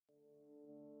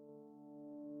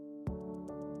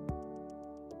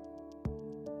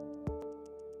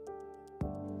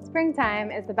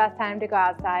Springtime is the best time to go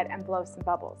outside and blow some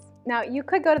bubbles. Now, you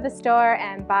could go to the store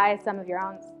and buy some of your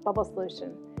own bubble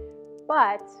solution,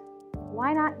 but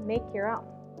why not make your own?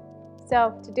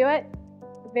 So to do it,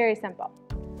 very simple.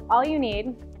 All you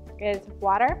need is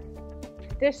water,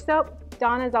 dish soap.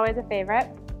 Dawn is always a favorite,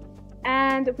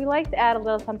 and we like to add a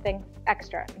little something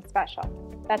extra and special.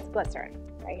 That's glycerin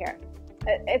right here.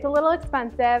 It's a little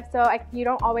expensive, so you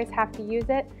don't always have to use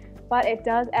it, but it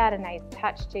does add a nice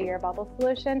touch to your bubble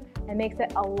solution and makes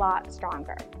it a lot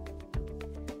stronger.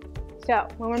 So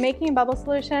when we're making a bubble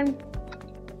solution,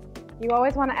 you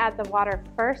always want to add the water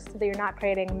first so that you're not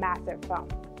creating massive foam.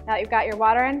 Now that you've got your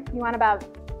water in, you want about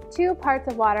 2 parts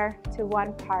of water to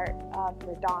 1 part of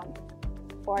your Dawn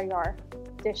or your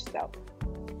dish soap.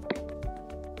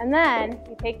 And then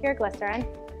you take your glycerin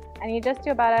and you just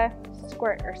do about a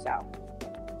squirt or so.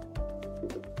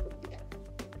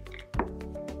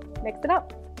 Mix it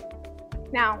up.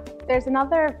 Now, there's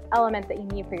another element that you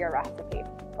need for your recipe,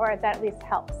 or that at least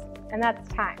helps, and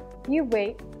that's time. You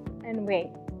wait and wait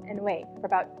and wait for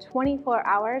about 24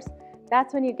 hours.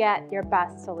 That's when you get your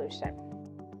best solution.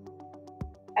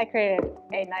 I created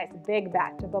a nice big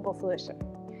batch of bubble solution.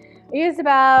 I used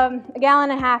about 1.5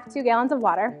 gallons, 2 gallons of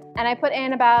water, and I put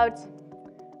in about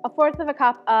 1/4 of a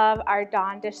cup of our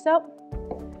Dawn dish soap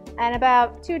and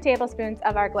about 2 tablespoons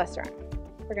of our glycerin.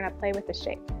 We're gonna play with the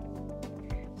shape.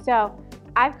 So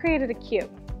I've created a cube.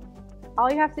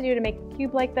 All you have to do to make a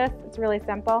cube like this, it's really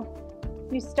simple.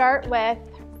 You start with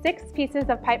 6 pieces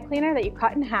of pipe cleaner that you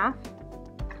cut in half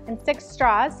and 6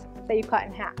 straws that you cut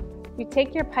in half. You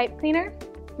take your pipe cleaner,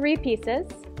 3 pieces,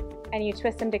 and you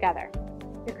twist them together.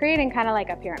 You're creating kind of like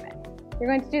a pyramid. You're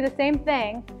going to do the same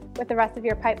thing with the rest of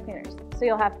your pipe cleaners. So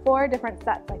you'll have 4 different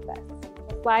sets like this.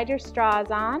 Slide your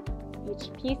straws on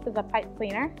each piece of the pipe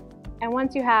cleaner, and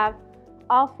once you have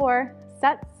all 4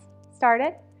 sets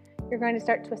started, you're going to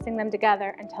start twisting them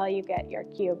together until you get your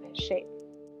cube shape.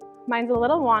 Mine's a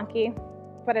little wonky,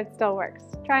 but it still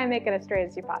works. Try and make it as straight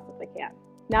as you possibly can.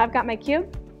 Now I've got my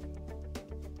cube.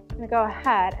 I'm gonna go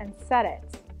ahead and set it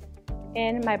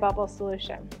in my bubble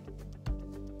solution.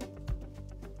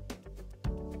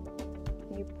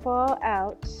 You pull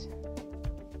out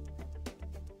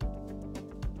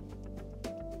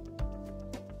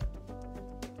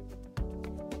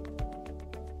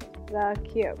the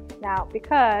cube. Now,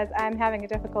 because I'm having a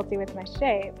difficulty with my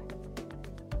shape,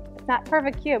 it's not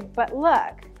perfect cube, but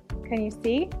look, can you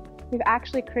see? We've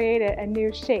actually created a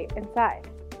new shape inside.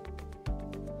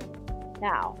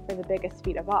 Now, for the biggest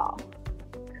feat of all,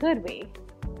 could we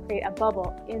create a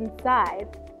bubble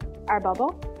inside our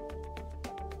bubble?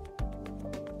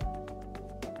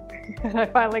 I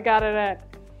finally got it in.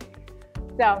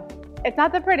 So, it's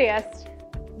not the prettiest,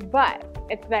 but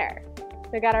it's there.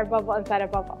 We got our bubble inside a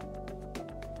bubble.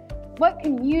 What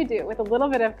can you do with a little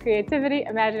bit of creativity,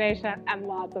 imagination, and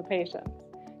lots of patience?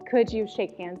 Could you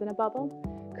shake hands in a bubble?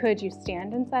 Could you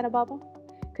stand inside a bubble?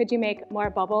 Could you make more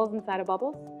bubbles inside of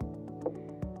bubbles?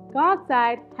 Go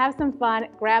outside, have some fun,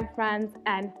 grab friends,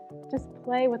 and just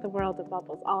play with the world of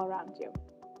bubbles all around you.